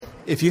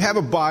If you have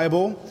a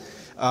Bible,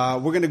 we're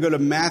going to go to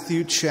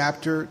Matthew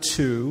chapter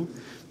 2,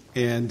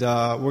 and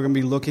we're going to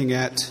be looking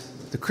at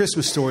the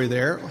Christmas story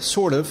there,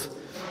 sort of.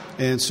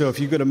 And so if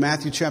you go to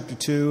Matthew chapter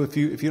 2, if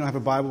you don't have a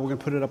Bible, we're going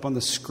to put it up on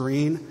the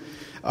screen.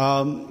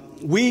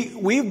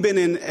 We've been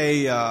in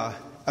a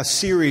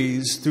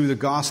series through the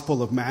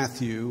Gospel of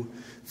Matthew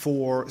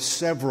for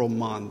several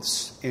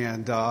months,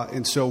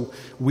 and so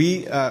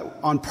we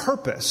on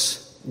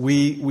purpose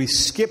we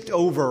skipped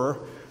over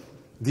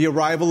the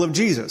arrival of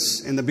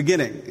Jesus in the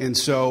beginning. And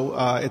so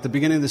at the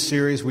beginning of the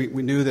series, we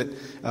knew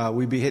that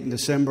we'd be hitting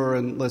December,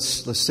 and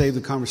let's save the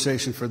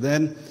conversation for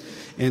then.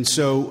 And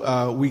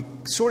so we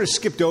sort of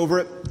skipped over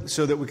it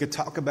so that we could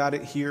talk about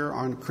it here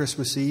on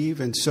Christmas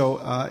Eve. And so,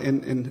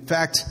 in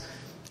fact,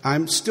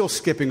 I'm still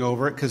skipping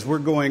over it because we're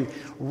going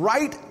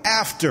right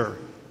after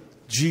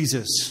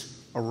Jesus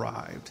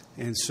arrived.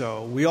 And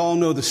so we all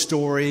know the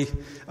story.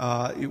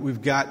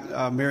 We've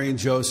got Mary and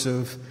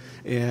Joseph,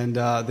 and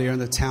they're in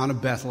the town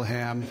of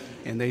Bethlehem,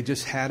 and they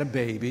just had a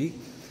baby.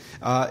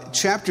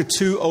 Chapter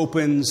 2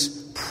 opens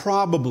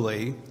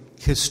probably,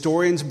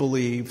 historians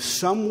believe,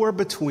 somewhere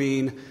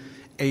between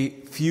a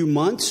few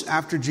months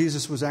after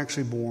Jesus was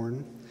actually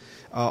born,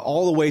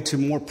 all the way to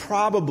more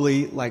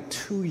probably like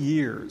 2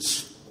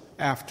 years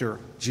after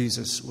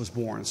Jesus was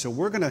born. So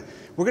we're gonna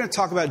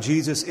talk about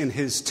Jesus in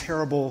his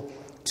terrible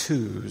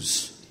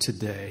twos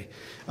today.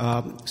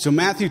 So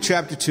Matthew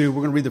chapter 2,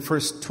 we're going to read the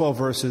first 12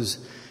 verses,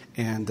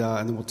 and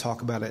then we'll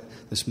talk about it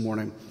this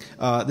morning.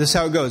 This is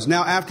how it goes.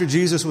 Now, after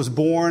Jesus was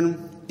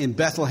born in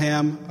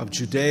Bethlehem of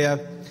Judea,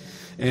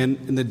 and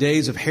in the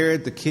days of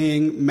Herod the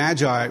king,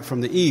 Magi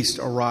from the east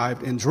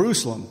arrived in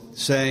Jerusalem,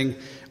 saying,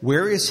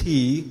 "Where is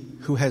he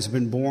who has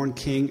been born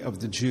King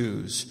of the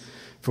Jews?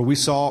 For we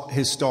saw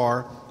his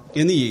star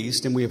in the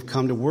east, and we have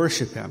come to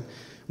worship him."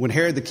 When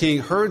Herod the king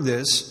heard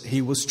this,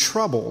 he was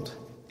troubled,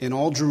 and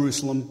all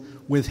Jerusalem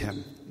with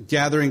him.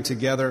 Gathering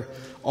together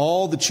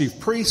all the chief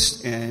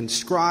priests and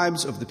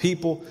scribes of the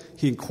people,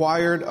 he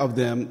inquired of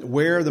them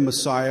where the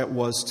Messiah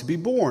was to be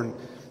born.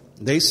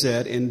 They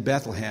said, "In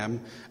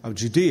Bethlehem of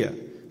Judea,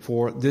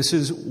 for this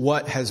is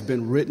what has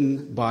been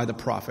written by the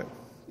prophet.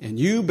 And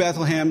you,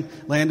 Bethlehem,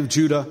 land of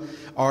Judah,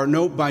 are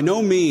by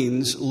no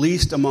means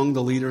least among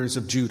the leaders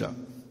of Judah.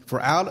 For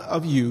out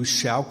of you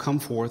shall come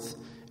forth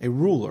a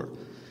ruler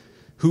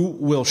who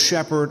will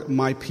shepherd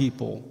my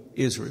people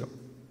Israel."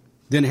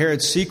 Then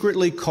Herod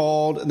secretly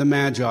called the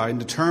Magi and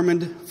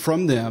determined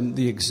from them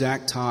the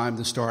exact time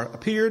the star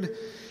appeared.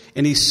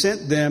 And he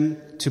sent them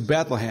to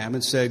Bethlehem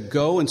and said,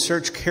 "Go and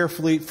search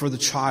carefully for the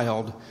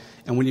child.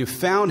 And when you've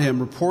found him,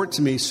 report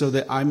to me so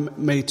that I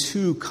may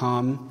too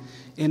come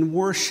and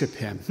worship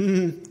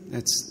him."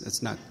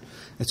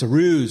 That's a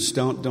ruse.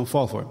 Don't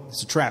fall for it.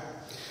 It's a trap.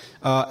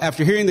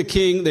 After hearing the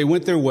king, they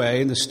went their way,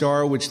 and the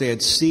star which they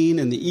had seen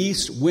in the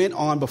east went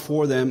on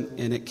before them,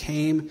 and it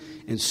came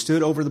and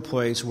stood over the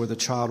place where the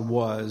child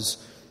was.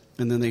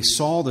 And then they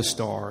saw the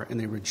star, and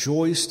they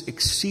rejoiced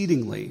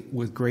exceedingly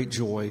with great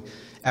joy.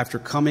 After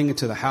coming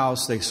into the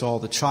house, they saw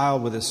the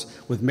child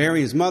with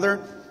Mary, his mother.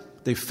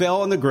 They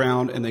fell on the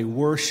ground, and they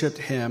worshipped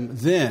him.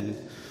 Then,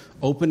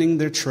 opening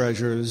their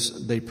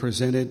treasures, they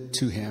presented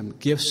to him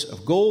gifts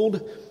of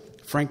gold,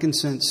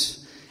 frankincense,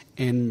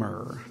 and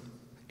myrrh,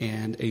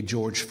 and a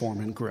George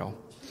Foreman grill.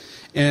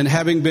 And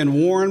having been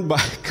warned by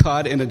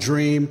God in a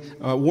dream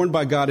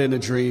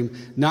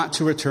not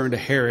to return to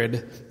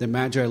Herod, the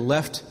Magi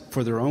left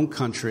for their own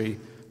country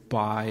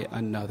by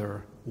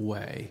another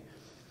way.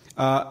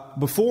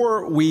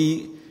 Before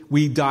we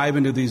dive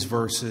into these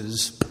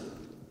verses,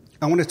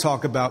 I want to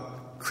talk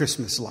about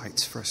Christmas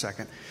lights for a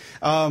second.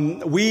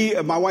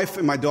 My wife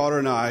and my daughter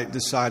and I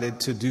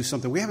decided to do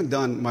something we haven't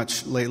done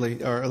much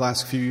lately, or the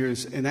last few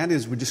years, and that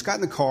is we just got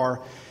in the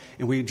car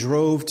and we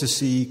drove to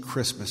see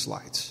Christmas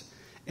lights.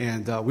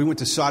 And we went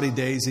to Saudi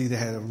Daisy. They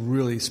had a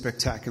really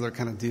spectacular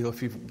kind of deal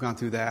if you've gone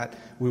through that.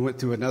 We went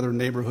through another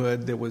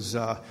neighborhood that was,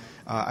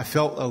 I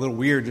felt a little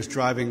weird just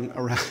driving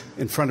around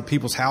in front of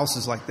people's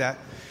houses like that.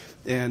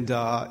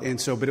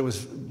 And so, but it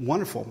was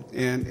wonderful.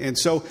 And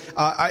so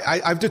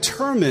I've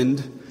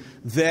determined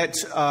that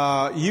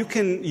you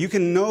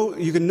can know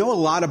a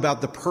lot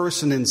about the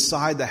person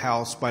inside the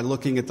house by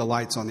looking at the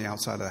lights on the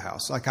outside of the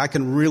house. Like I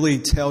can really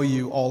tell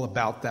you all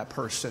about that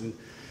person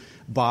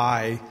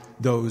by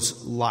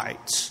those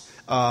lights.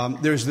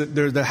 There's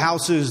the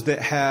houses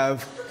that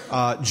have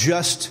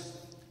just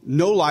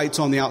no lights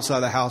on the outside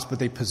of the house, but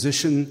they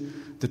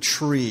position the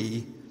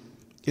tree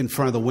in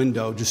front of the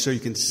window just so you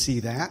can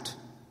see that.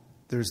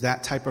 There's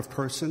that type of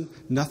person.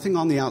 Nothing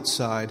on the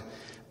outside,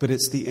 but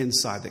it's the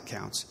inside that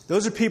counts.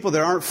 Those are people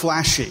that aren't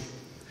flashy.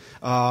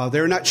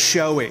 They're not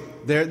showy.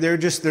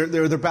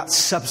 They're about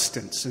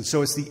substance, and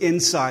so it's the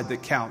inside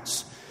that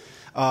counts.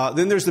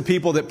 Then there's the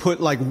people that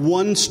put like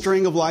one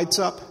string of lights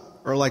up,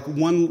 or like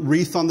one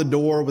wreath on the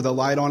door with a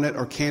light on it,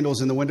 or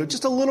candles in the window,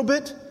 just a little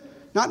bit,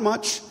 not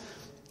much.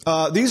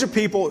 These are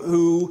people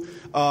who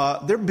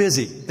they're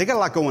busy. They got a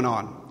lot going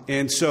on.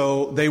 And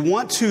so they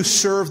want to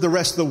serve the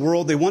rest of the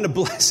world. They want to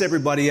bless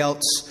everybody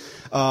else.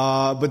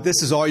 But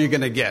this is all you're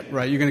going to get,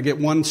 right? You're going to get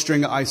one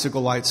string of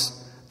icicle lights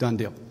Done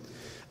deal.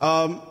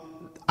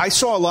 I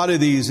saw a lot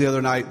of these the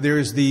other night.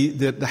 There's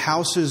the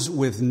houses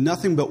with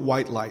nothing but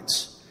white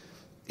lights,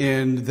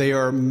 and they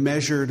are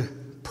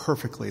measured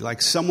perfectly.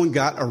 Like someone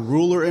got a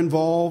ruler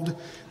involved.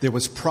 There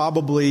was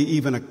probably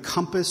even a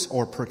compass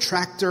or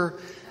protractor.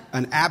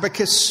 An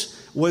abacus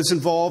was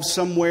involved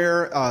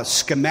somewhere,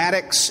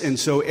 schematics, and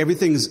so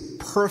everything's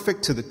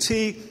perfect to the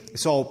T.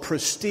 It's all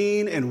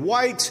pristine and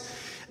white.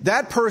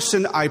 That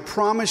person, I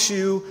promise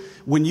you,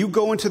 when you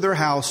go into their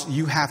house,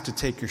 you have to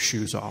take your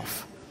shoes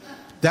off.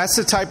 That's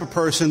the type of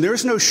person.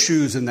 There's no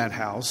shoes in that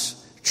house.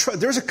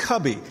 There's a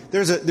cubby.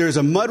 There's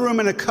a mudroom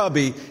and a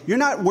cubby. You're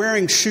not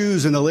wearing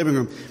shoes in the living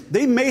room.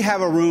 They may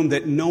have a room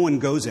that no one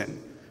goes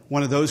in.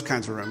 One of those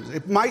kinds of rooms.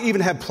 It might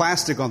even have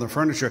plastic on the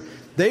furniture.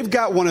 They've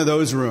got one of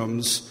those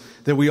rooms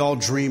that we all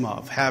dream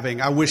of having.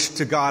 I wish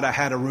to God I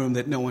had a room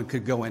that no one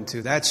could go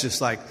into. That's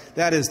just like,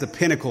 that is the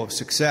pinnacle of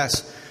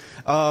success.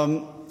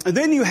 And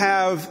then you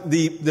have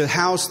the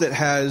house that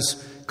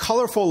has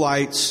colorful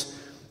lights,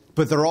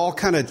 but they're all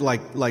kind of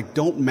like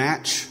don't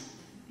match.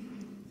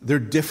 They're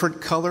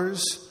different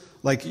colors.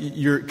 Like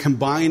you're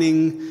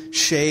combining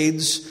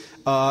shades.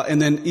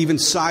 And then even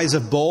size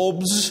of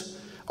bulbs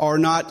are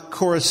not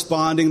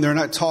corresponding. They're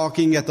not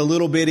talking at the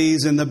little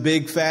bitties and the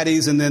big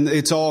fatties. And then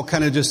it's all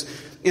kind of just...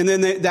 And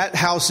then that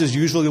house is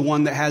usually the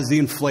one that has the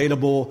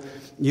inflatable,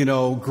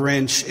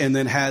 Grinch, and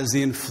then has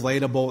the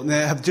inflatable. And they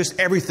have just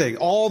everything,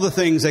 all the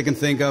things they can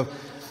think of.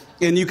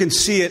 And you can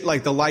see it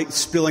like the light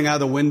spilling out of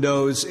the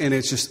windows. And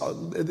it's just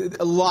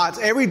a lot.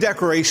 Every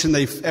decoration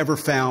they've ever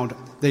found,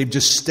 they've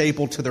just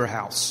stapled to their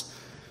house.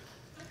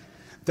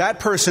 That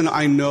person,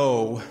 I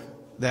know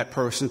that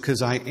person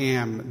because I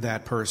am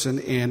that person.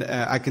 And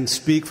I can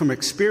speak from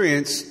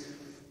experience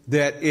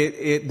that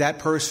that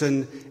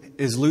person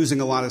is losing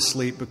a lot of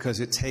sleep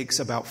because it takes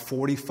about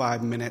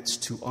 45 minutes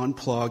to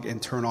unplug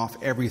and turn off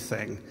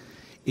everything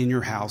in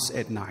your house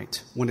at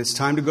night. When it's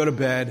time to go to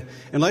bed,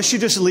 unless you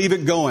just leave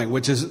it going,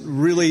 which is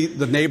really,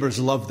 the neighbors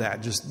love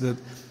that. Just the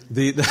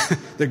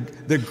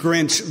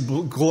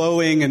Grinch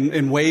glowing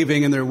and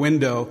waving in their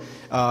window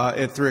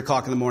at 3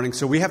 o'clock in the morning.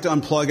 So we have to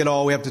unplug it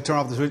all. We have to turn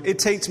off the switch. It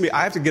takes me,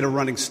 I have to get a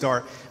running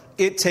start.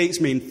 It takes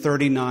me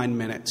 39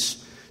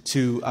 minutes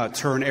to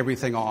turn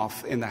everything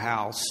off in the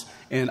house.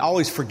 And I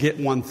always forget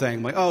one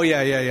thing, like, oh,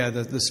 yeah,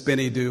 the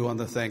spinny do on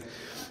the thing.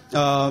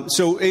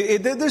 So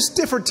there's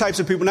different types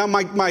of people. Now,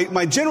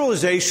 my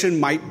generalization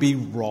might be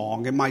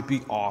wrong. It might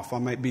be off. I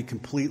might be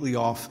completely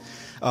off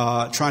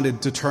trying to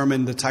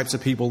determine the types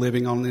of people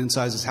living on the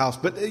inside of this house.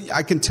 But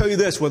I can tell you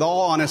this with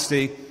all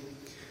honesty,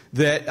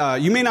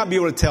 that you may not be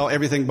able to tell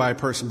everything by a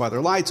person by their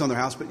lights on their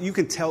house, but you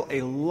can tell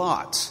a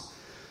lot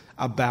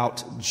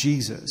about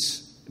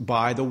Jesus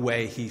by the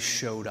way he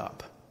showed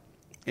up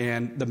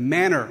and the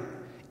manner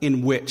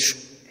in which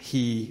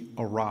he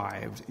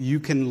arrived.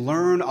 You can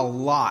learn a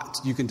lot.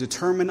 You can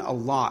determine a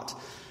lot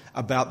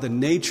about the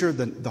nature,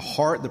 the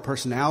heart, the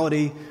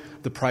personality,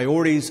 the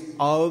priorities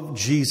of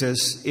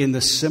Jesus in the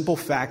simple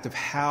fact of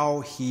how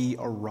he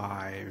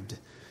arrived.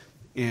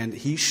 And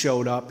he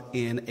showed up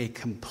in a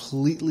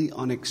completely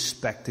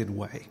unexpected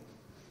way.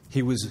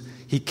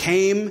 He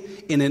came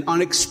in an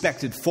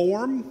unexpected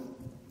form.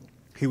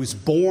 He was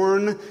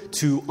born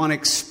to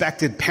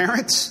unexpected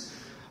parents.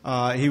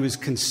 He was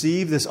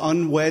conceived. This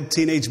unwed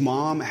teenage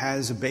mom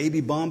has a baby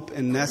bump,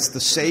 and that's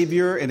the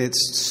Savior, and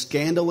it's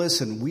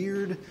scandalous and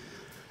weird.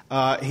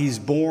 He's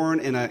born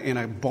in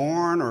a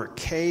barn or a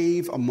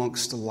cave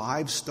amongst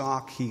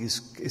livestock. He's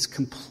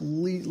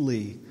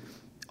completely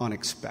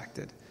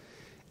unexpected.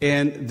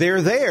 And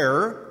they're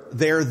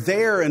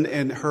there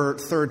in her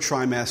third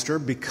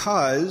trimester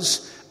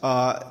because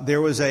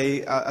there was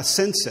a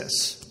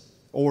census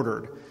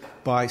ordered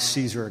by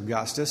Caesar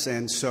Augustus,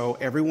 and so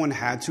everyone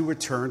had to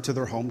return to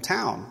their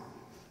hometown.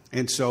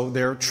 And so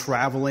they're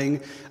traveling.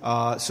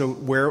 So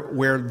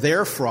where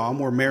they're from,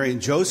 where Mary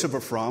and Joseph are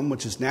from,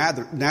 which is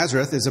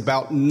Nazareth, is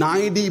about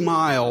 90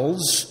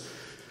 miles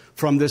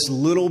from this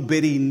little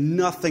bitty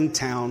nothing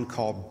town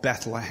called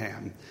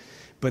Bethlehem.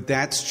 But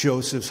that's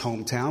Joseph's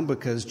hometown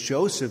because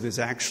Joseph is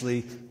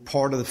actually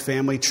part of the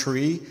family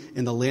tree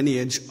in the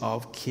lineage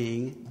of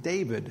King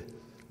David,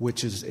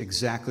 which is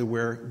exactly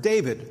where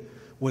David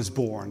was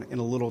born, in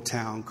a little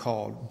town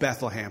called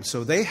Bethlehem.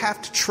 So they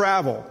have to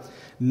travel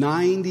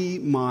 90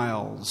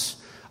 miles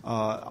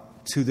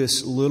to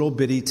this little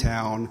bitty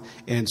town,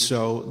 and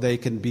so they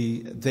can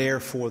be there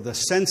for the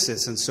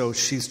census. And so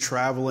she's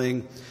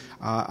traveling.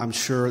 I'm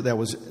sure that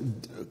was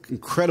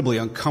incredibly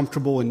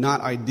uncomfortable and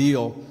not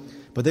ideal,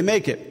 but they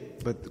make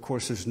it. But of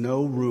course, there's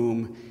no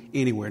room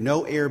anywhere.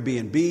 No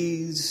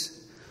Airbnbs,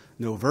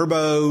 no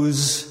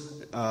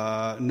Verbos,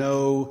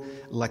 no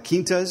La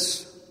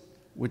Quintas,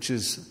 which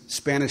is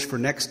Spanish for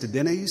next to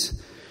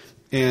Denny's.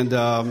 And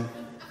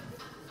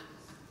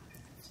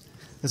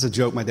that's a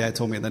joke my dad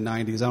told me in the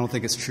 90s. I don't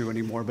think it's true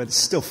anymore, but it's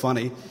still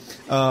funny.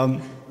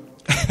 And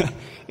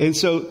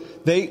so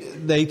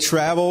they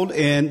traveled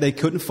and they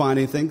couldn't find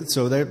anything.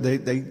 So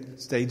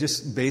they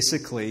just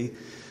basically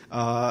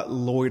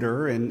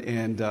loiter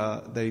and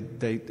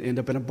they end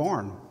up in a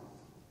barn.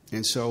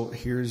 And so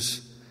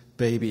here's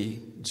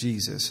baby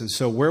Jesus. And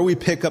so where we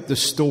pick up the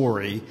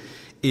story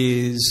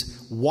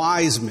is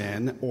wise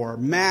men or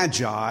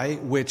magi,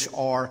 which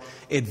are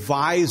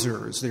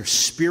advisors. They're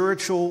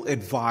spiritual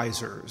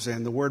advisors.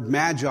 And the word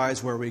magi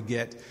is where we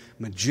get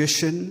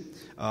magician,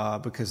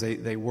 because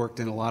they worked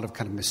in a lot of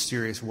kind of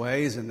mysterious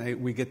ways,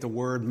 and we get the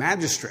word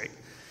magistrate.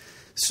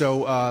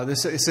 So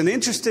it's an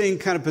interesting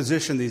kind of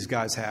position these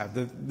guys have.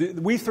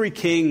 We three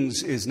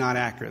kings is not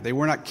accurate. They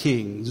were not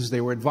kings.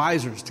 They were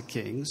advisors to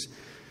kings.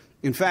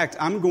 In fact,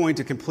 I'm going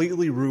to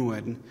completely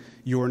ruin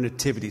your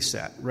nativity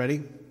set.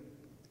 Ready?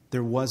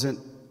 There wasn't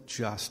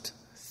just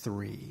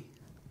 3.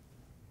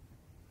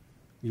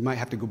 You might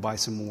have to go buy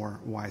some more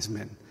wise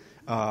men.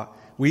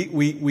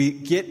 We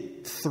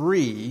get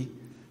 3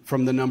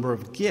 from the number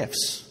of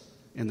gifts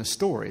in the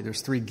story.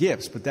 There's 3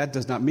 gifts, but that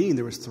does not mean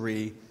there was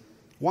 3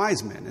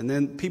 wise men. And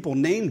then people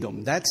named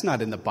them. That's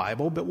not in the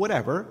Bible, but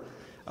whatever.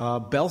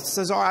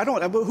 Belshazzar,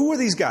 who are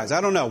these guys?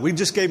 I don't know. We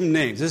just gave them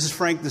names. This is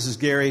Frank, this is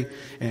Gary,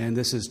 and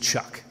this is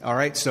Chuck. All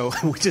right, so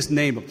we just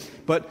named them.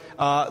 But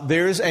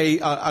there's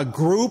a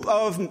group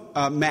of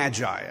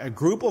magi, a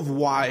group of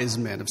wise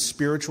men, of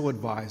spiritual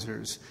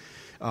advisors.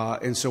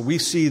 And so we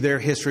see their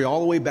history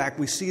all the way back.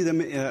 We see them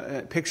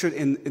pictured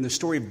in the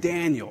story of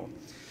Daniel.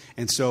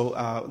 And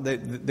so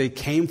they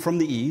came from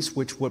the east,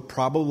 which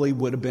probably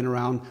would have been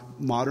around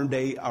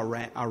modern-day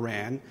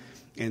Iran.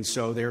 And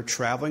so they're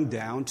traveling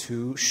down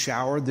to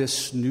shower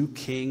this new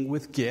king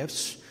with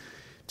gifts,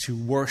 to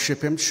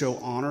worship him, show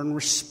honor and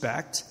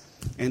respect.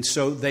 And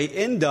so they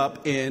end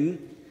up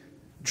in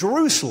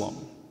Jerusalem.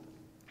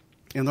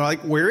 And they're like,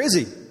 where is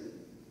he?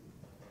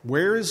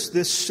 Where is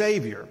this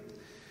Savior?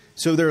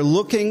 So they're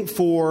looking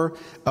for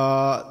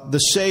the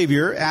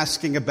Savior,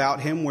 asking about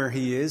him, where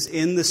he is,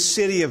 in the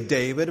city of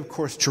David. Of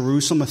course,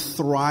 Jerusalem, a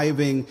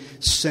thriving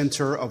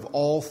center of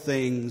all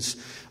things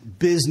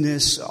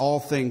business, all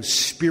things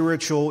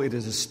spiritual. It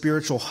is a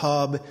spiritual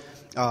hub.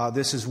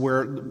 This is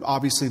where,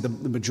 obviously, the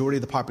majority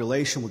of the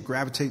population would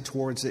gravitate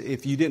towards.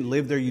 If you didn't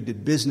live there, you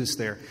did business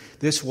there.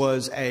 This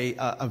was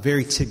a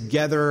very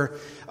together,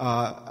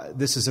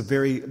 this is a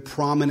very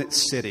prominent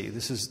city.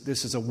 This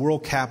is a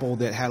world capital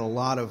that had a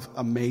lot of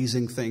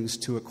amazing things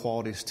to it,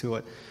 qualities to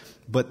it.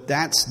 But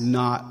that's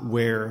not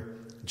where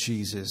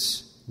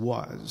Jesus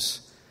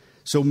was.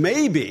 So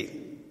maybe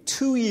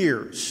 2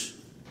 years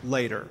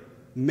later,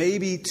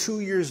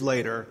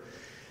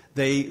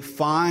 they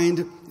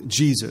find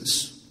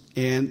Jesus.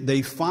 And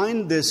they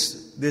find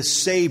this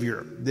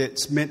Savior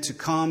that's meant to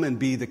come and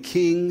be the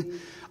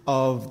King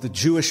of the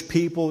Jewish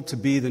people, to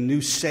be the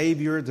new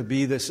Savior, to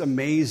be this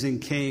amazing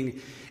King.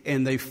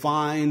 And they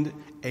find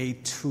a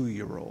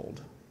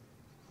 2-year-old.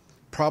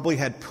 Probably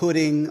had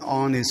pudding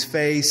on his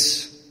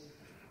face,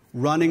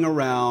 running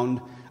around,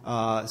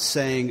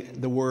 saying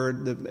the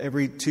word,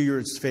 every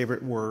 2-year-old's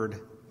favorite word,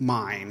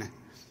 mine.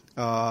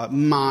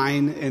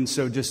 Mine. And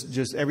so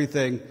just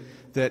everything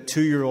that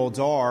 2-year-olds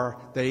are,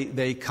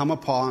 they come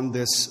upon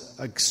this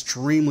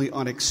extremely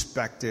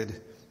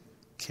unexpected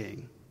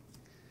king.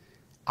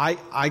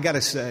 I got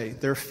to say,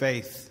 their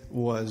faith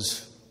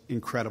was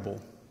incredible.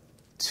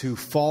 To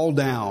fall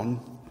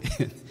down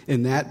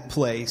in that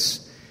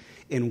place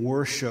and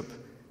worship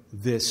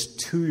this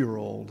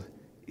 2-year-old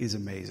is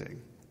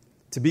amazing.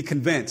 To be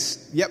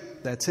convinced, yep,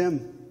 that's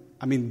him.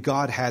 I mean,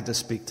 God had to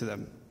speak to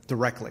them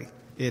directly.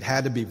 It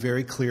had to be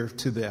very clear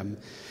to them.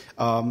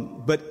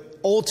 But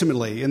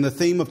ultimately, in the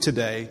theme of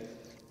today,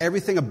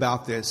 everything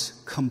about this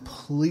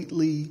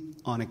completely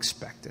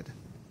unexpected.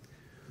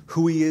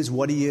 Who he is,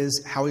 what he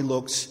is, how he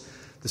looks,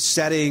 the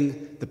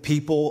setting, the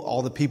people,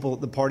 all the people,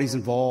 the parties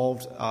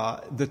involved,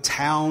 the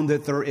town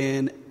that they're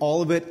in,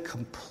 all of it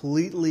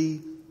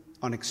completely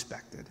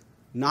unexpected.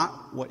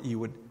 Not what you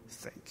would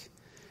think.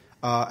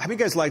 Have you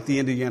guys liked the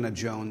Indiana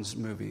Jones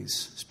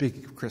movies?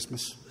 Speaking of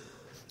Christmas,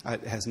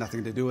 it has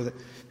nothing to do with it.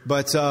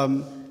 But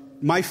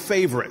my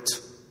favorite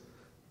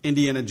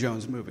Indiana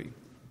Jones movie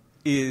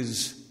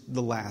is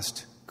The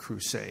Last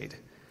Crusade.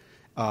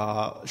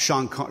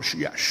 Sean Connery,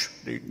 yes,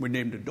 we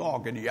named a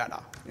dog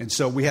Indiana. And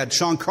so we had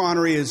Sean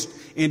Connery as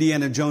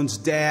Indiana Jones'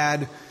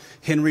 dad,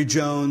 Henry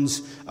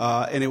Jones,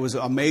 and it was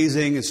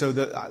amazing. And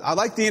so I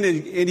like the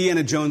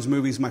Indiana Jones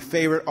movies. My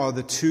favorite are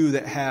the 2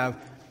 that have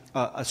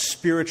a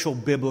spiritual,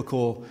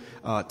 biblical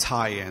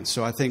tie-in.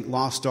 So I think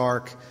Lost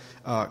Ark,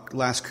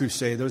 Last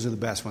Crusade, those are the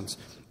best ones.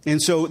 And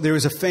so there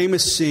is a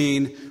famous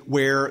scene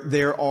where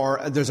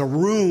there's a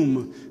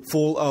room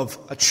full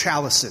of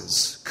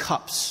chalices,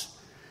 cups.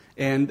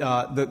 And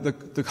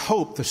the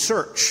hope, the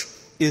search,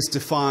 is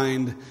to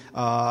find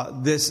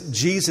this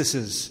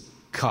Jesus's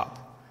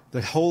cup,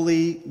 the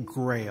Holy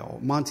Grail.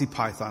 Monty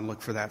Python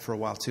looked for that for a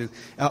while too.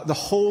 The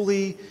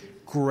Holy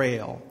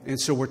Grail. And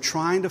so we're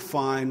trying to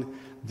find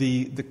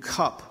the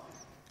cup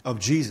of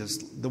Jesus,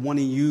 the one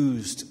he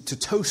used to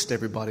toast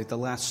everybody at the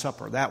Last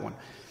Supper, that one.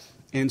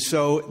 And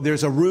so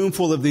there's a room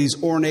full of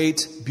these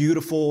ornate,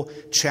 beautiful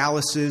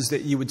chalices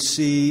that you would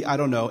see, I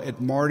don't know,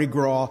 at Mardi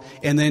Gras.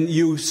 And then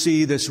you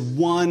see this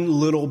one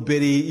little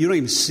bitty, you don't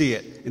even see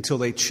it until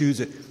they choose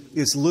it.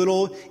 This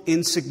little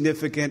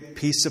insignificant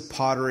piece of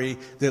pottery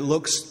that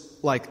looks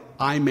like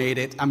I made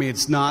it. I mean,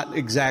 it's not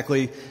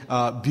exactly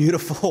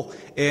beautiful.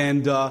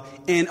 And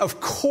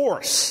of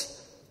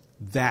course,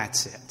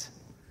 that's it.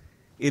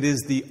 It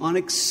is the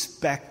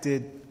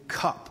unexpected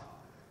cup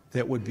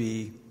that would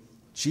be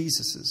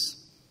Jesus's.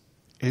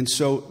 And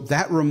so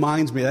that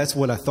reminds me, that's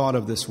what I thought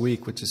of this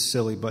week, which is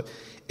silly, but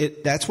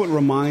that's what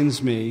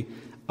reminds me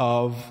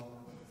of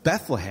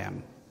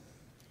Bethlehem.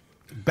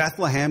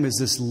 Bethlehem is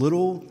this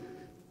little,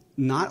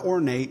 not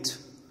ornate,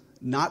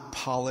 not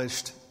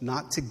polished,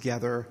 not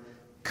together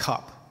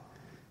cup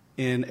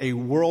in a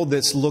world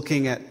that's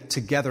looking at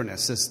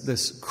togetherness,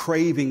 this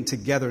craving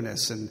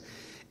togetherness, and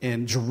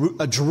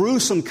a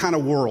Jerusalem kind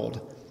of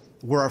world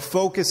where our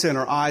focus and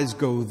our eyes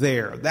go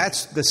there.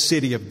 That's the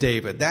city of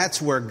David.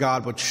 That's where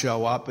God would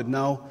show up. But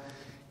no,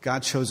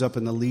 God shows up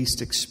in the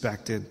least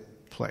expected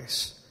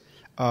place.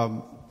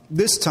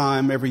 This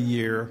time every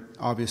year,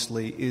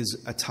 obviously,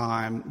 is a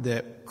time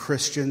that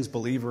Christians,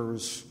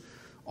 believers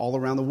all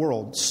around the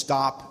world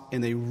stop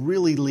and they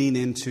really lean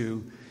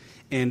into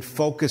and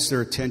focus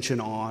their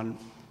attention on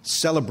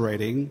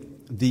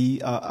celebrating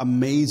the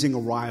amazing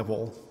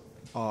arrival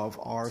of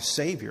our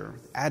Savior,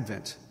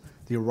 Advent,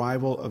 the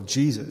arrival of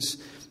Jesus.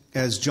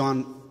 As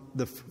John,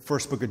 the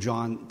first book of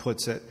John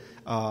puts it,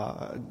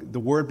 the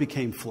Word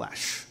became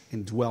flesh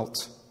and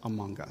dwelt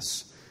among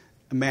us.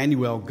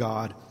 Emmanuel,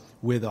 God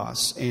with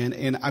us.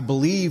 And I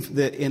believe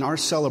that in our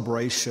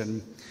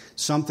celebration,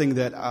 something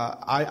that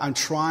I'm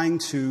trying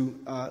to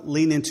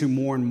lean into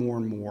more and more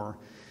and more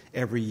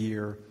every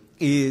year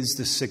is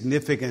the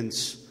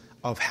significance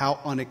of how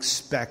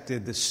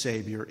unexpected the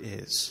Savior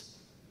is.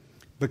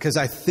 Because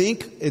I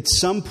think at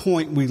some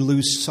point we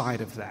lose sight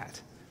of that.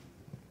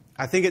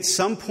 I think at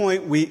some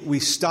point we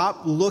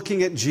stop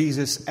looking at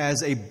Jesus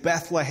as a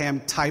Bethlehem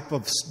type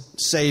of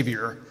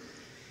Savior,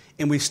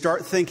 and we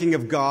start thinking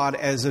of God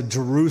as a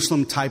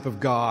Jerusalem type of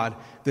God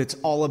that's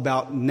all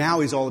about, now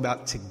he's all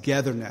about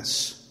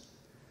togetherness.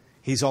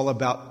 He's all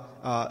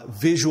about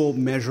visual,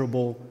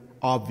 measurable,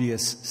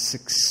 obvious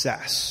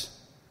success.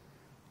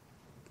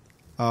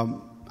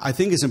 I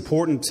think it's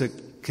important to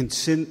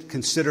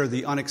consider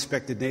the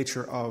unexpected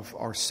nature of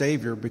our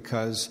Savior,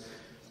 because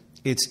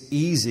it's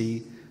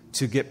easy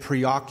to get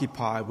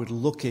preoccupied with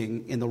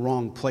looking in the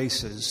wrong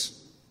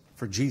places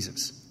for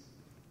Jesus.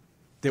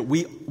 That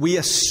we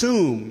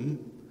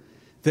assume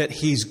that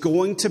he's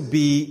going to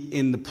be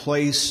in the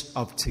place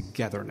of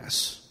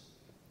togetherness.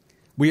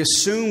 We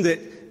assume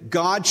that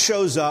God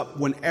shows up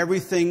when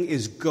everything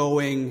is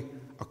going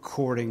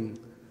according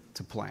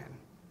to plan.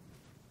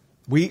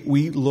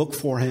 We look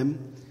for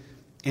him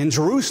in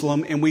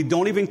Jerusalem, and we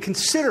don't even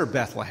consider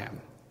Bethlehem.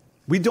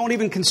 We don't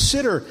even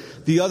consider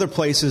the other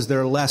places that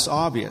are less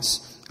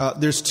obvious.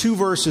 There's two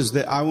verses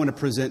that I want to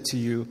present to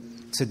you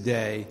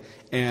today,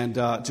 and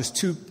just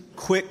two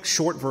quick,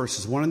 short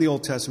verses, one in the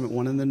Old Testament,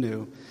 one in the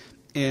New.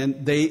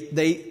 And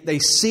they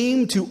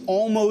seem to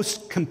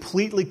almost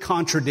completely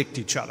contradict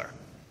each other,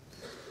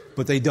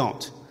 but they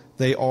don't.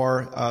 They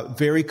are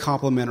very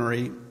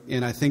complementary,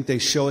 and I think they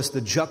show us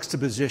the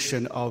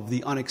juxtaposition of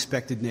the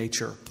unexpected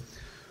nature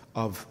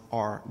of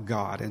our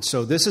God. And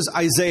so this is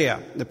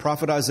Isaiah, the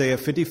prophet Isaiah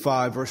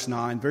 55, verse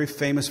 9, very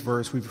famous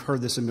verse. We've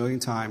heard this a million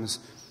times.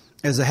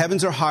 As the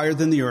heavens are higher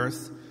than the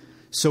earth,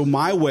 so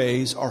my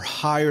ways are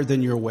higher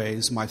than your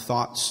ways, my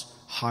thoughts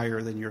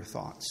higher than your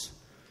thoughts.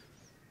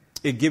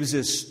 It gives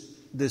us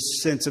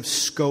this sense of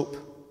scope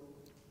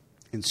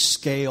and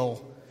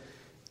scale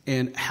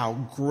and how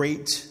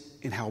great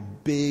and how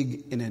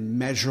big and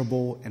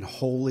immeasurable and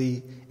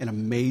holy and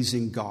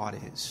amazing God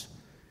is.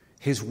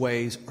 His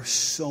ways are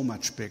so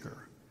much bigger.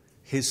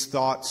 His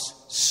thoughts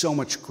so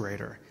much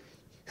greater.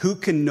 Who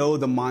can know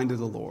the mind of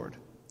the Lord?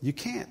 You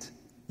can't.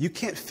 You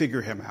can't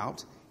figure him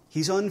out.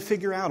 He's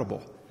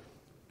unfigure-outable.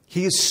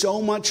 He is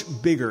so much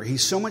bigger.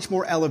 He's so much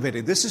more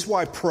elevated. This is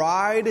why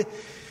pride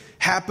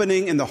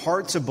happening in the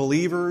hearts of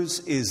believers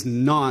is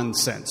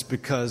nonsense,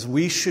 because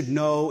we should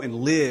know and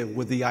live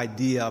with the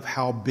idea of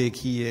how big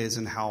he is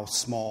and how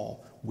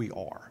small we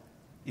are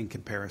in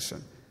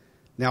comparison.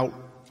 Now,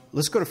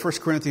 let's go to 1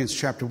 Corinthians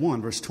chapter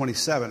 1, verse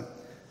 27.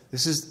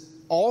 This is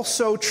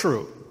also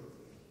true.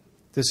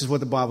 This is what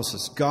the Bible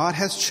says. God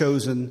has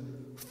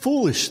chosen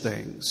foolish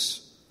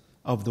things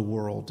of the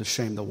world to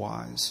shame the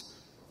wise.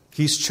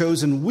 He's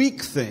chosen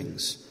weak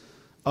things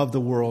of the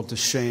world to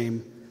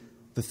shame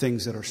the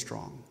things that are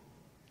strong.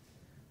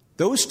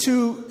 Those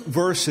two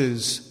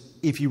verses,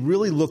 if you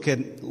really look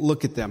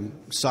at them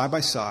side by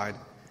side,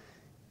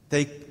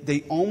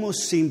 they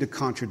almost seem to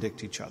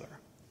contradict each other.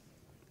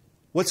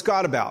 What's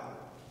God about?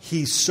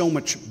 He's so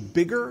much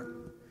bigger.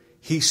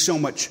 He's so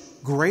much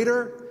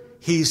greater.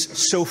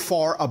 He's so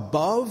far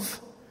above.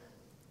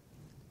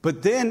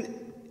 But then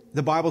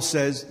the Bible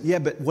says, yeah,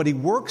 but what he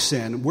works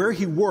in, where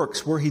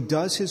he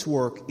does his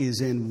work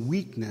is in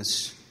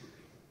weakness,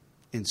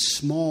 in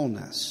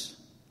smallness,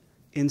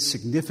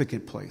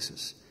 insignificant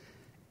places,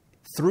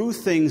 through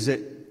things that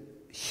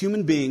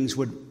human beings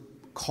would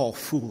call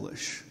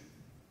foolish.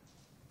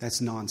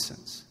 That's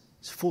nonsense.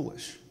 It's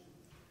foolish.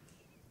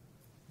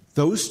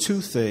 Those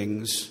two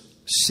things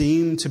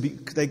seem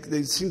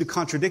to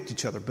contradict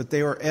each other, but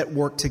they are at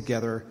work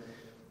together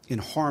in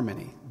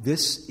harmony.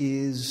 This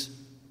is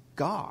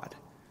God.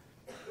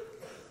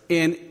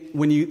 And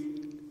when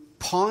you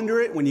ponder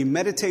it, when you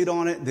meditate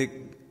on it,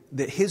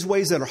 that his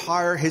ways that are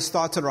higher, his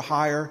thoughts that are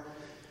higher,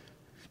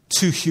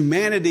 to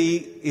humanity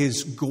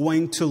is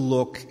going to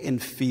look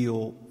and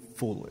feel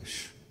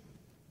foolish.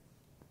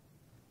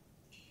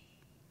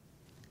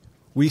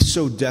 We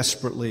so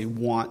desperately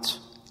want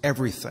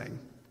everything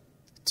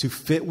to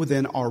fit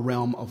within our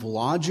realm of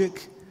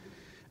logic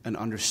and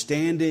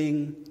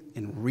understanding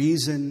and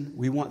reason.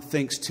 We want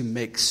things to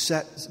make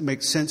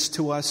sense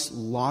to us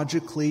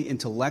logically,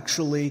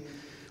 intellectually.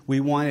 We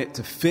want it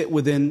to fit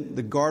within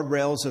the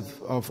guardrails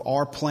of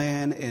our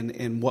plan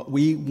and what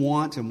we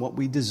want and what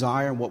we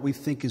desire and what we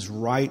think is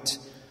right.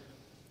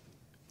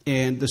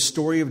 And the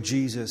story of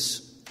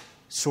Jesus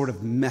sort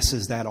of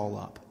messes that all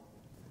up.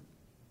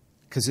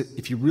 Because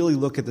if you really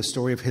look at the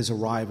story of his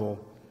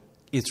arrival,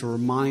 it's a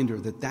reminder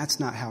that that's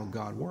not how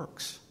God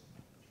works.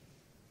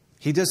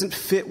 He doesn't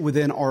fit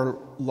within our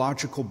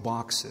logical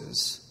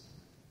boxes.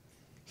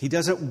 He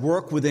doesn't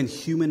work within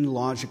human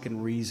logic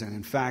and reason.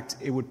 In fact,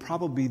 it would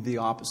probably be the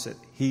opposite.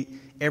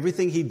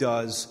 Everything he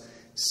does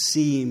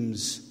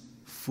seems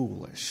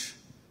foolish.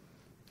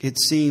 It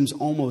seems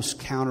almost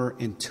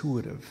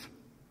counterintuitive.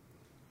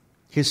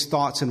 His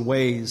thoughts and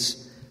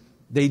ways,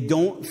 they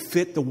don't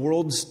fit the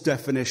world's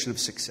definition of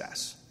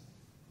success.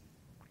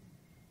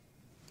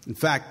 In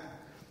fact,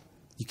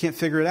 you can't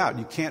figure it out.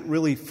 You can't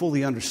really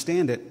fully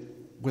understand it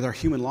with our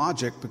human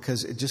logic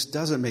because it just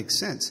doesn't make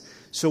sense.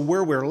 So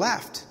where we're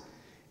left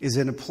is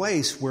in a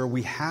place where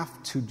we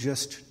have to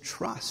just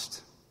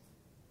trust.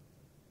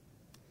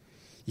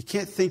 You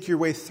can't think your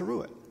way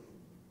through it.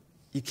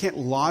 You can't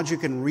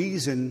logic and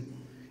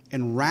reason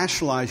and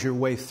rationalize your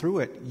way through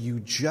it. You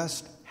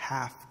just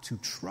have to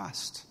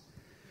trust.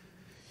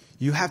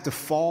 You have to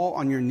fall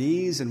on your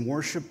knees and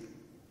worship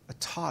a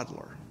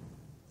toddler.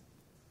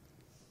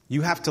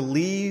 You have to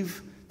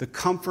leave the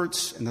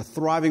comforts and the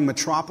thriving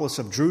metropolis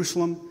of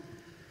Jerusalem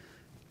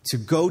to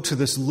go to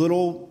this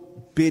little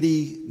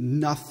bitty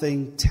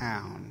nothing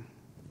town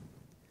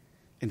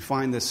and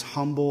find this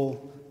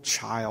humble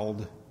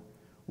child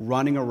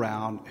running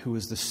around who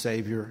is the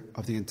Savior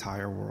of the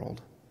entire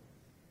world.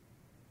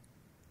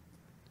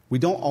 We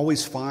don't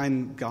always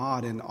find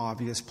God in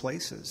obvious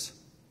places.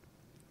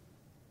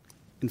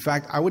 In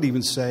fact, I would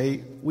even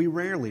say we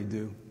rarely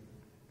do.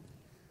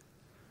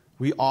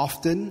 We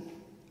often,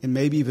 and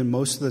maybe even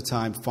most of the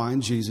time,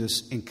 find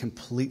Jesus in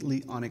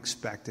completely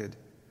unexpected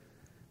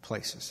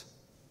places,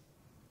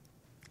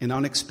 in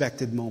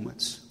unexpected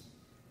moments.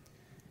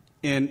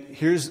 And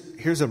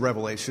here's a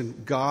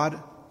revelation. God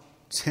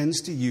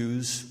tends to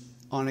use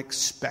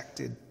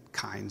unexpected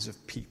kinds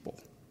of people.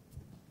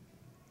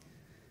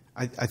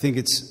 I think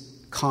it's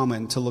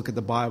common to look at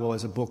the Bible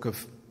as a book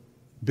of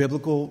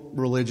biblical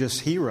religious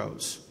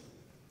heroes.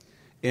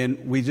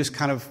 And we just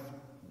kind of,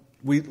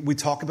 we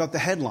talk about the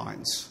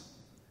headlines.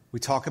 We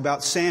talk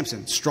about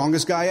Samson,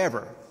 strongest guy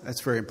ever.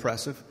 That's very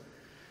impressive.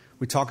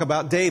 We talk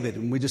about David,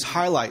 and we just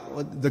highlight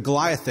the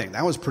Goliath thing.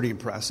 That was pretty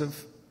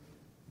impressive.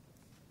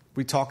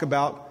 We talk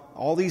about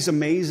all these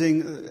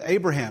amazing,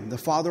 Abraham, the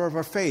father of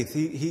our faith.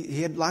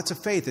 He had lots of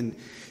faith.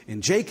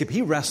 And Jacob,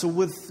 he wrestled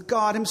with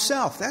God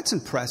himself. That's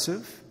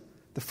impressive.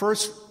 The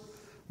first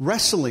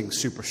wrestling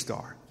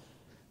superstar,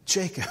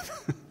 Jacob.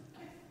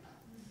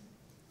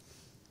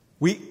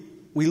 We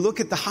look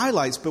at the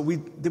highlights, but we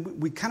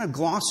kind of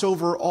gloss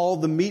over all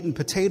the meat and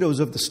potatoes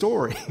of the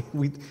story.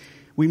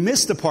 We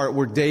miss the part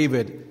where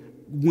David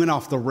went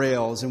off the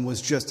rails and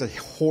was just a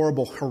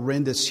horrible,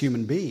 horrendous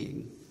human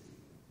being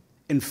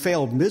and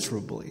failed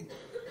miserably.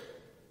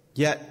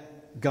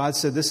 Yet God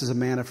said, "This is a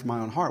man after my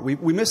own heart."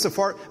 We miss the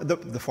fart.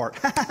 The fart.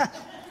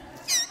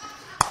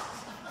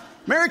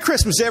 Merry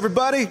Christmas,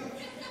 everybody.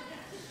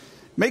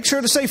 Make sure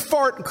to say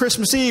fart on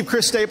Christmas Eve,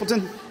 Chris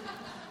Stapleton.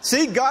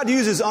 See, God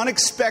uses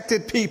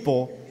unexpected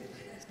people.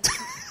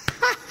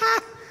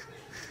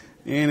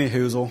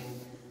 Anyhoozle.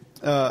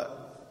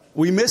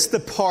 We missed the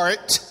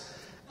part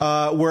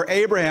where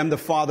Abraham, the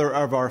father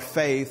of our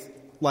faith,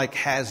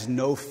 has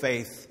no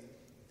faith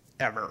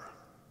ever.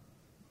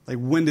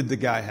 When did the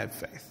guy have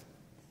faith?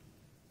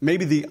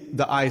 Maybe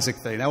the Isaac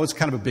thing. That was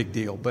kind of a big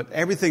deal. But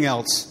everything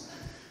else,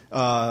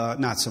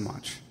 not so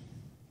much.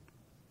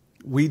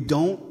 We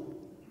don't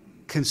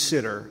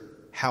consider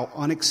how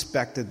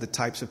unexpected the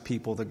types of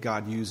people that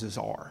God uses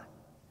are.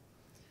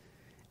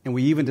 And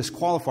we even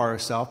disqualify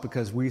ourselves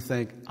because we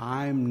think,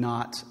 I'm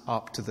not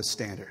up to the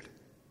standard.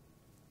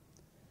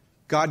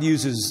 God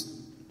uses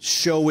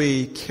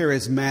showy,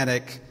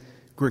 charismatic,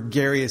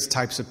 gregarious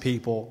types of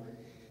people.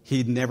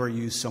 He'd never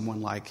use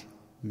someone like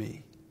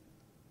me.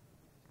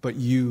 But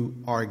you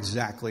are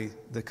exactly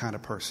the kind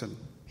of person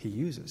he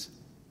uses.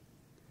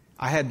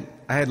 I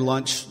had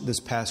lunch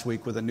this past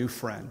week with a new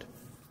friend,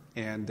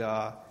 and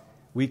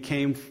we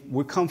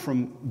come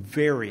from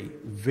very,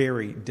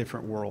 very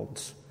different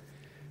worlds.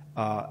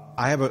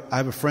 I have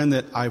a friend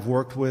that I've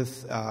worked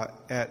with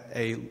at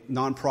a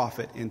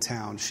nonprofit in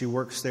town. She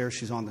works there.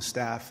 She's on the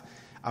staff.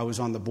 I was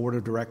on the board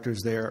of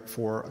directors there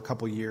for a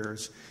couple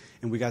years,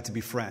 and we got to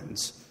be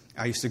friends.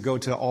 I used to go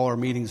to all our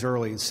meetings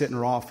early and sit in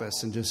her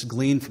office and just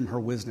glean from her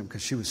wisdom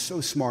because she was so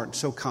smart and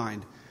so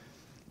kind.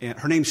 And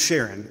her name's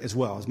Sharon as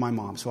well as my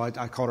mom, so I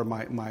called her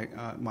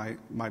my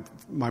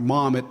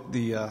mom at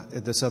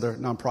this other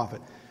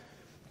nonprofit.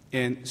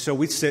 And so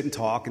we'd sit and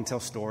talk and tell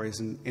stories.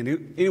 And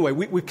anyway,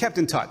 we kept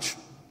in touch.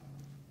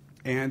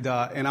 And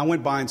I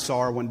went by and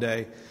saw her one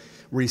day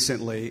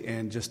recently,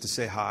 and just to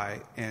say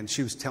hi. And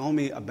she was telling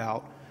me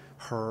about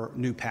her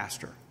new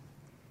pastor.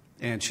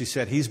 And she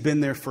said he's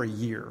been there for a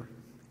year.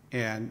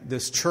 And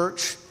this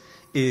church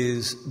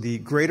is the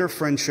Greater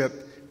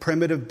Friendship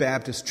Primitive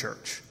Baptist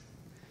Church.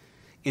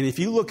 And if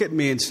you look at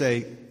me and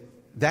say,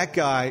 that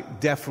guy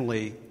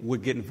definitely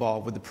would get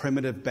involved with the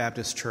Primitive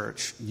Baptist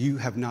Church, you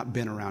have not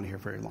been around here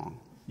very long.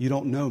 You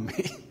don't know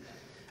me.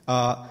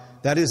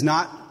 That is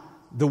not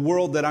the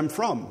world that I'm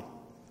from.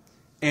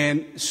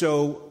 And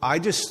so I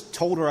just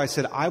told her, I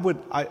said,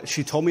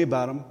 she told me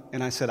about him,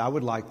 and I said, I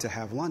would like to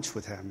have lunch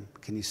with him.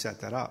 Can you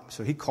set that up?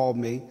 So he called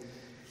me,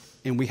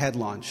 and we had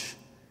lunch,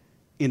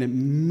 and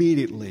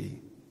immediately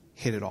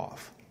hit it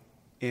off.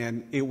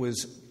 And it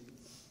was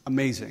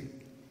amazing.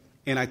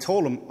 And I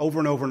told him over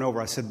and over and over,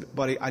 I said,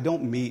 buddy, I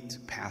don't meet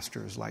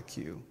pastors like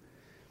you.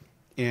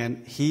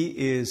 And he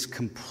is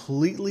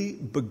completely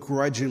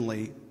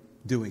begrudgingly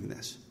doing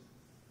this.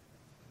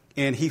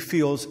 And he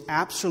feels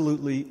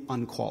absolutely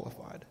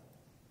unqualified.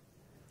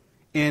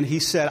 And he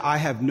said, I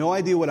have no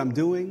idea what I'm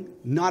doing,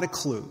 not a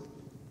clue.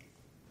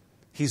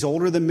 He's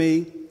older than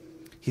me.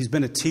 He's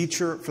been a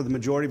teacher for the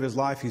majority of his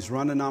life. He's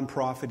run a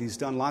nonprofit. He's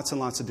done lots and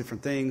lots of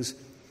different things.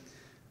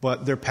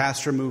 But their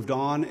pastor moved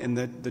on, and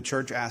the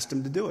church asked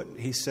him to do it.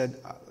 He said,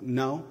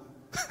 no.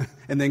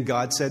 And then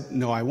God said,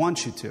 no, I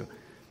want you to.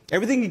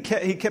 Everything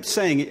he kept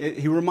saying,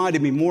 he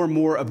reminded me more and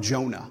more of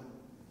Jonah.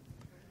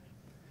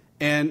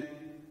 And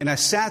I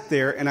sat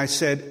there, and I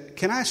said,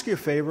 can I ask you a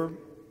favor?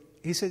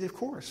 He said, of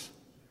course.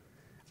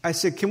 I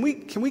said, can we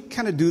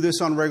kind of do this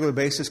on a regular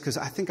basis? Because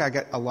I think I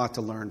got a lot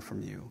to learn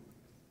from you.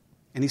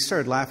 And he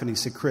started laughing. He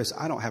said, Chris,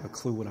 I don't have a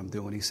clue what I'm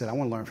doing. He said, I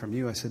want to learn from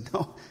you. I said,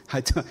 no,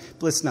 I don't.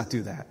 Let's not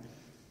do that.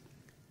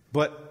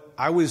 But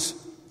I was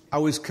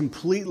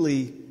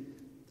completely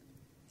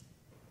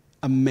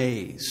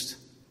amazed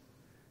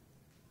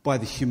by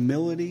the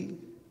humility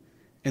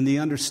and the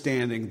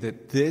understanding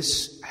that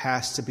this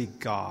has to be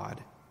God,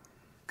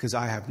 because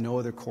I have no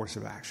other course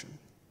of action.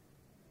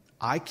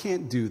 I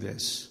can't do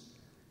this,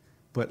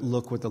 but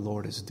look what the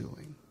Lord is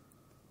doing.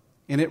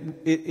 And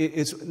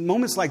it's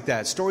moments like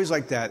that, stories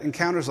like that,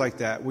 encounters like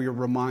that, where you're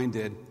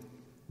reminded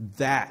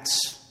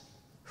that's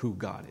who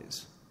God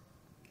is.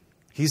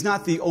 He's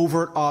not the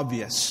overt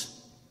obvious.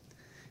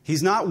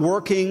 He's not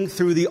working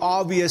through the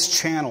obvious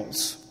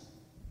channels.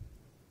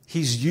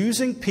 He's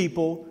using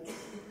people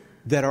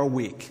that are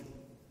weak,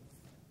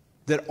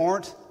 that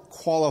aren't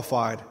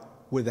qualified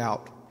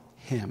without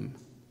Him,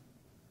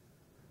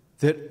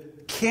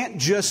 that can't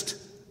just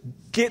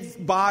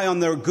get by on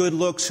their good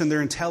looks and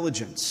their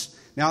intelligence.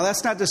 Now,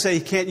 that's not to say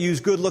He can't use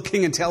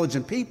good-looking,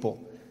 intelligent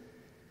people.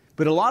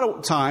 But a lot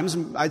of times,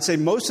 I'd say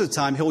most of the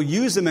time, He'll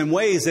use them in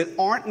ways that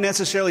aren't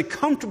necessarily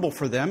comfortable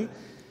for them,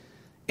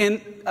 in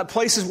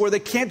places where they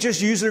can't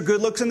just use their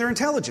good looks and their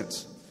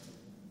intelligence,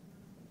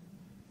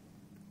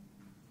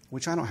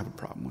 which I don't have a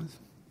problem with.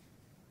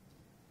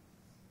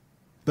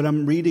 But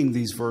I'm reading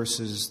these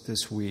verses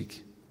this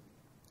week,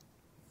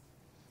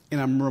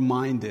 and I'm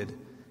reminded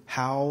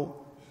how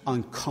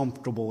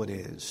uncomfortable it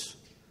is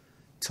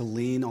to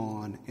lean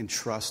on and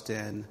trust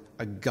in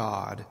a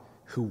God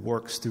who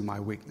works through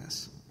my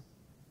weakness.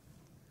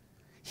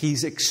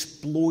 He's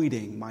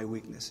exploiting my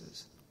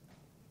weaknesses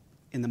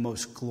in the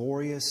most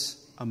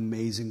glorious,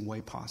 amazing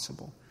way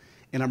possible.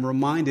 And I'm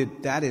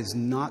reminded that is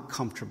not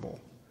comfortable.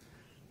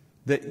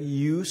 That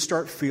you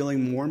start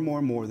feeling more and more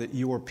and more that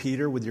you are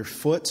Peter with your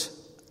foot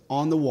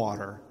on the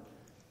water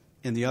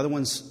and the other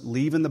one's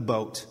leaving the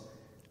boat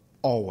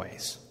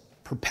always,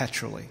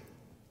 perpetually.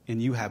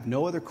 And you have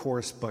no other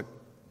course but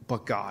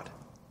God.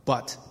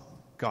 But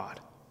God.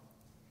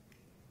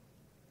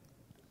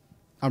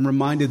 I'm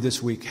reminded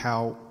this week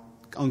how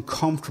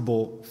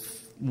uncomfortable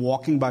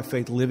walking by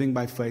faith, living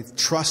by faith,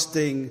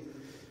 trusting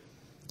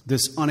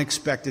this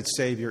unexpected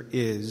Savior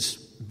is,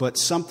 but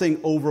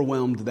something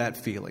overwhelmed that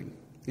feeling.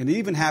 And it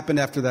even happened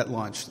after that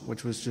lunch,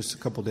 which was just a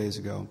couple days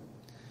ago.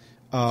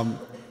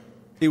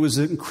 It was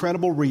an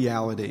incredible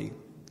reality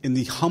in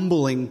the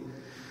humbling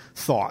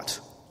thought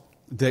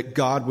that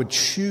God would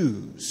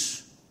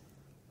choose.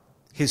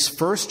 His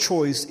first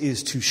choice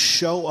is to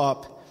show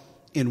up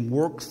and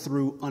work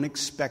through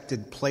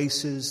unexpected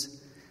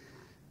places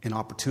and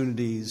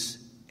opportunities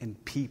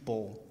and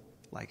people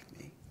like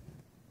me.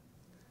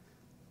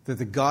 That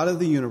the God of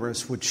the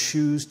universe would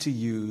choose to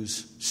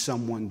use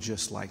someone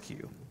just like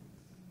you.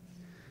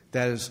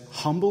 That is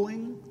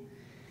humbling.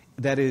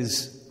 That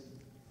is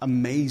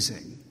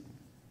amazing.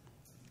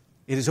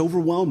 It is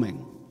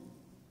overwhelming.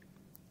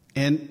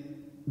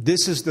 And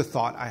this is the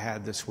thought I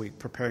had this week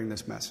preparing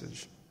this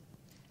message.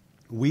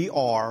 We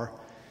are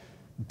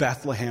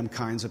Bethlehem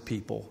kinds of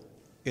people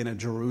in a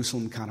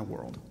Jerusalem kind of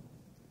world.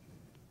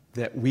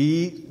 That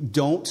we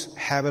don't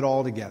have it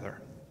all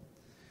together.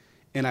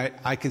 And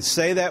I can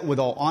say that with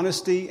all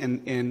honesty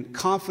and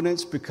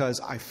confidence,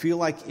 because I feel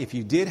like if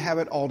you did have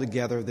it all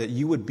together, that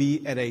you would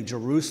be at a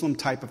Jerusalem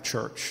type of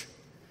church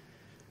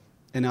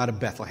and not a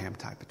Bethlehem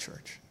type of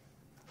church.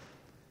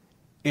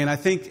 And I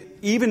think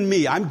even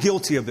me, I'm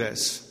guilty of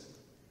this,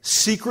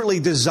 secretly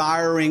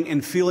desiring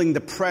and feeling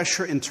the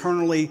pressure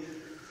internally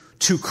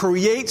to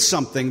create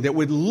something that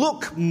would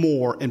look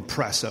more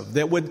impressive,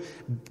 that would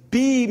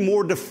be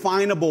more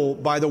definable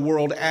by the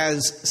world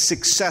as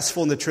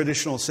successful in the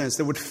traditional sense,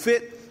 that would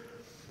fit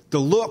the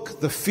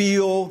look, the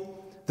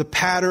feel, the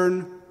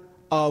pattern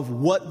of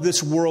what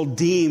this world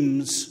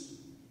deems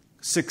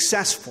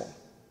successful.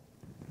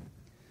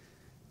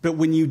 But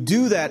when you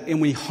do that and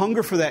we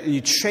hunger for that and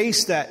you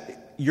chase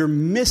that, you're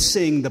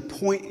missing the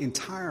point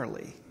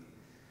entirely.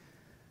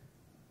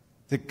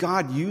 That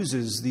God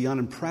uses the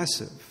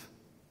unimpressive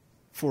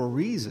for a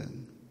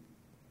reason.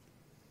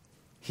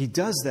 He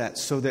does that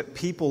so that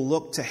people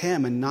look to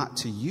Him and not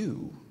to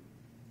you.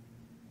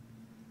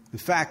 In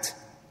fact,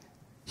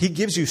 He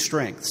gives you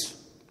strengths.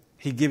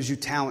 He gives you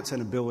talents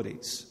and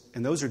abilities.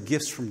 And those are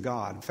gifts from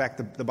God. In fact,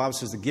 the Bible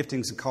says the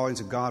giftings and callings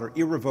of God are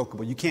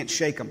irrevocable. You can't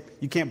shake them.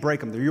 You can't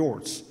break them. They're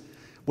yours.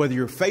 Whether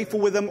you're faithful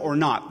with them or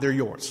not, they're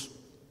yours.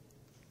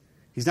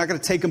 He's not going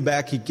to take them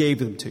back. He gave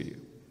them to you.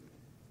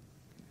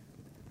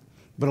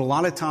 But a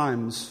lot of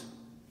times,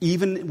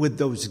 even with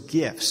those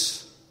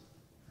gifts,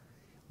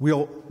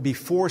 we'll be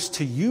forced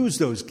to use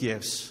those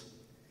gifts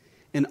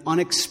in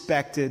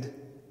unexpected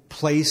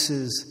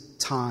places,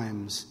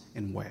 times,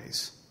 and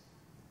ways.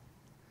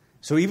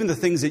 So even the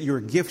things that you're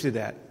gifted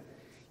at,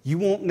 you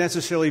won't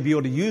necessarily be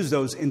able to use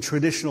those in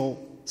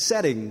traditional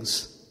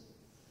settings.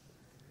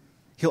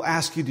 He'll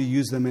ask you to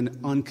use them in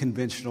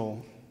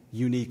unconventional,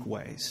 unique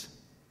ways.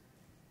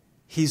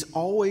 He's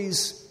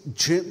always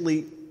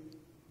gently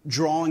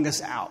drawing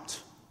us out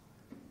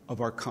of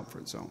our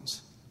comfort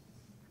zones.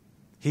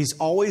 He's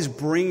always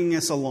bringing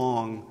us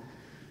along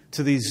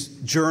to these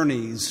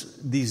journeys,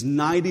 these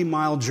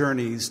 90-mile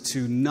journeys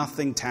to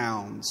nothing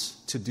towns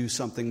to do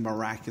something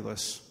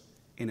miraculous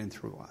in and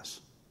through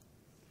us.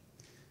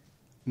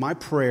 My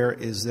prayer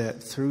is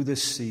that through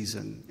this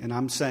season, and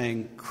I'm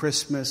saying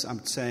Christmas,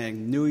 I'm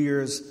saying New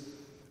Year's,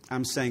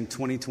 I'm saying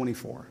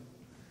 2024.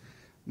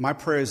 My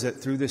prayer is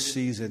that through this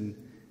season,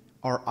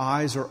 our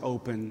eyes are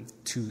open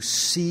to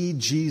see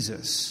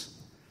Jesus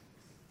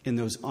in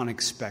those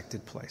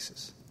unexpected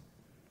places.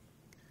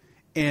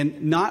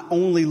 And not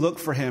only look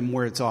for Him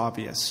where it's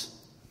obvious,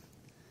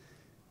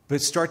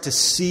 but start to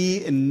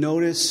see and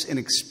notice and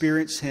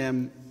experience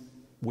Him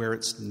where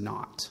it's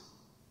not.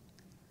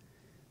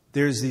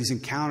 There's these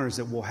encounters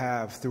that we'll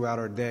have throughout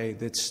our day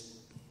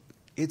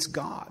it's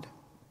God.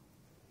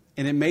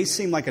 And it may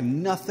seem like a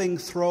nothing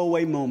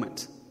throwaway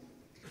moment.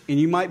 And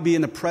you might be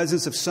in the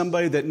presence of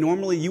somebody that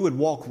normally you would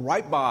walk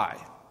right by.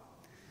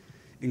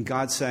 And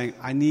God's saying,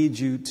 I need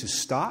you to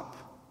stop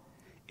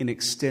and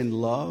extend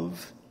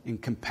love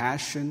and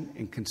compassion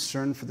and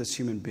concern for this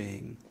human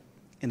being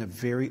in a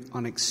very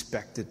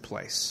unexpected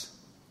place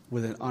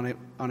with an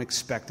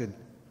unexpected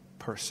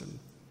person.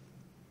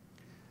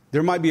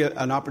 There might be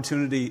an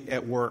opportunity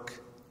at work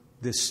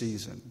this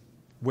season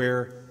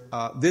where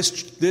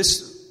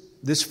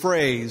this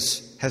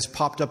phrase has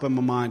popped up in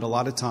my mind a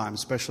lot of times,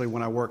 especially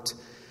when I worked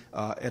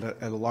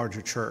at a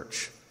larger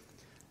church.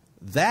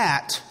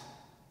 That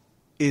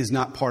is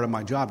not part of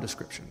my job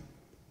description.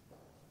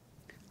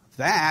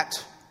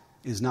 That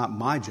is not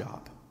my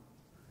job.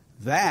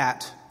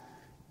 That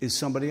is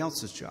somebody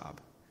else's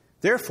job.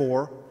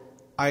 Therefore,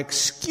 I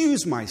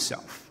excuse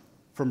myself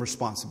from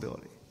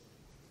responsibility.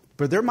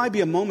 But there might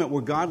be a moment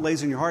where God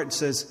lays in your heart and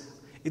says,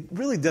 it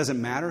really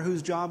doesn't matter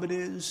whose job it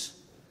is.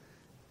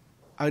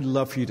 I'd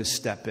love for you to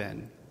step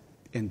in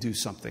and do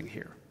something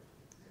here.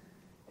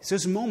 So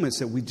there's moments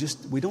that we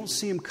don't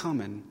see Him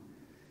coming,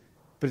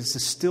 but it's the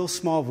still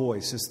small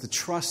voice. It's the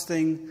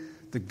trusting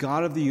the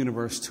God of the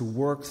universe to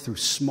work through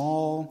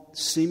small,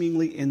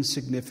 seemingly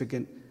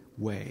insignificant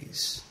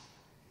ways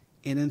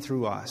in and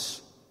through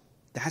us.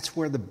 That's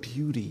where the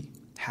beauty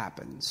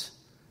happens.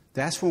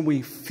 That's when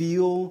we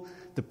feel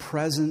the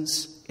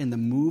presence and the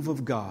move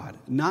of God.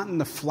 Not in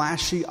the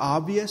flashy,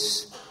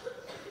 obvious,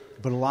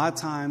 but a lot of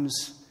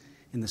times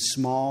in the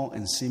small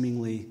and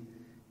seemingly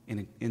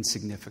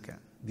insignificant.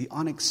 The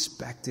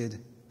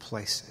unexpected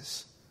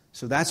places.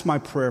 So that's my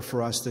prayer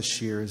for us this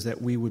year, is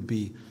that we would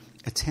be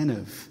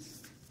attentive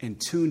and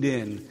tuned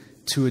in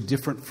to a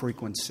different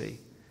frequency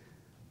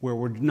where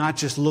we're not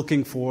just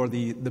looking for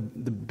the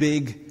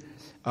big,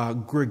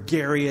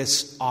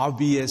 gregarious,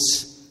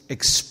 obvious,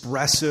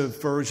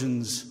 expressive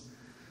versions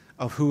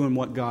of who and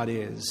what God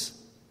is,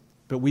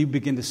 but we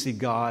begin to see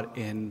God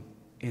in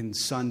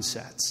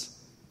sunsets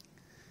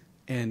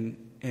and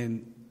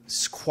in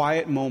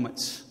quiet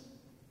moments,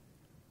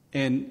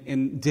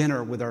 in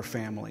dinner with our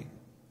family,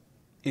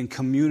 in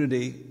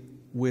community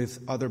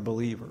with other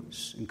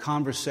believers, in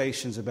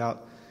conversations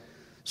about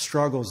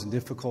struggles and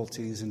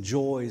difficulties and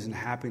joys and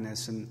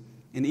happiness, and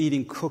and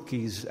eating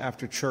cookies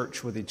after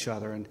church with each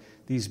other, and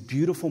these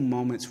beautiful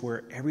moments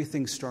where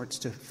everything starts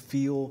to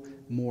feel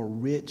more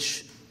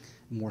rich,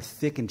 more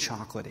thick and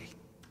chocolatey,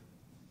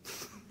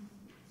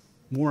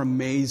 more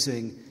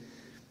amazing.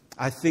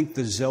 I think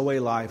the Zoe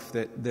life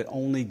that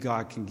only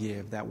God can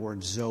give, that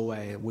word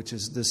Zoe, which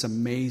is this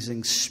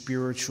amazing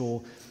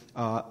spiritual,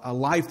 a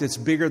life that's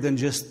bigger than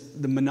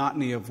just the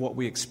monotony of what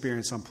we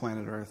experience on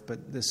planet Earth,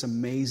 but this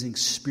amazing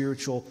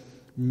spiritual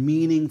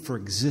meaning for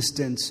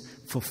existence,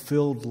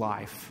 fulfilled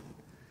life.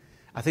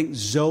 I think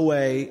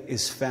Zoe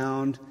is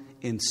found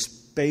in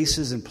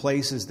spaces and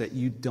places that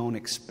you don't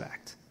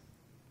expect,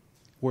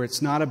 where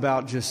it's not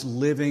about just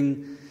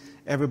living,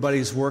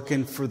 everybody's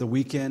working for the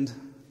weekend.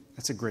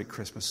 That's a great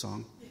Christmas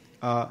song.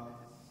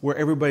 Where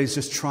everybody's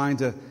just trying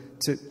to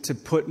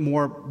put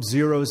more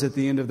zeros at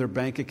the end of their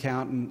bank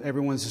account, and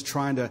everyone's just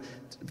trying to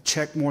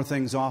check more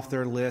things off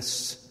their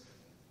lists.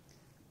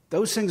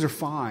 Those things are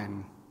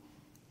fine.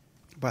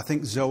 But I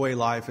think Zoe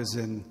life is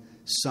in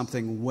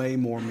something way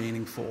more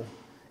meaningful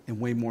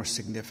and way more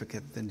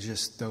significant than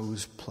just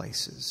those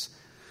places.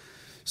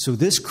 So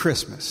this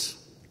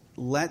Christmas,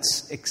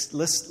 let's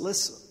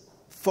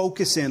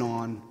focus in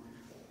on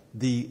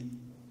the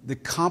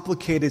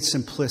complicated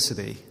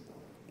simplicity,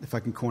 if I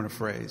can coin a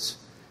phrase,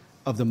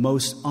 of the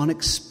most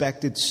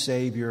unexpected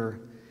Savior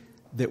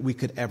that we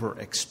could ever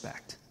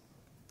expect.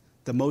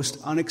 The most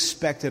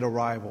unexpected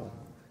arrival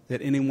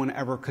that anyone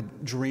ever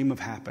could dream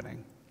of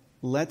happening.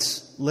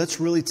 Let's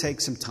really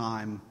take some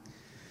time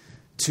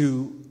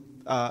to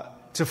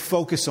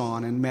focus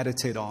on and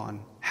meditate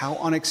on how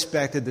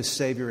unexpected the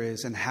Savior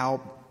is, and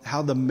how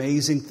the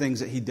amazing things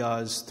that He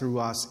does through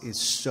us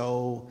is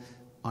so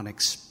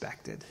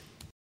unexpected.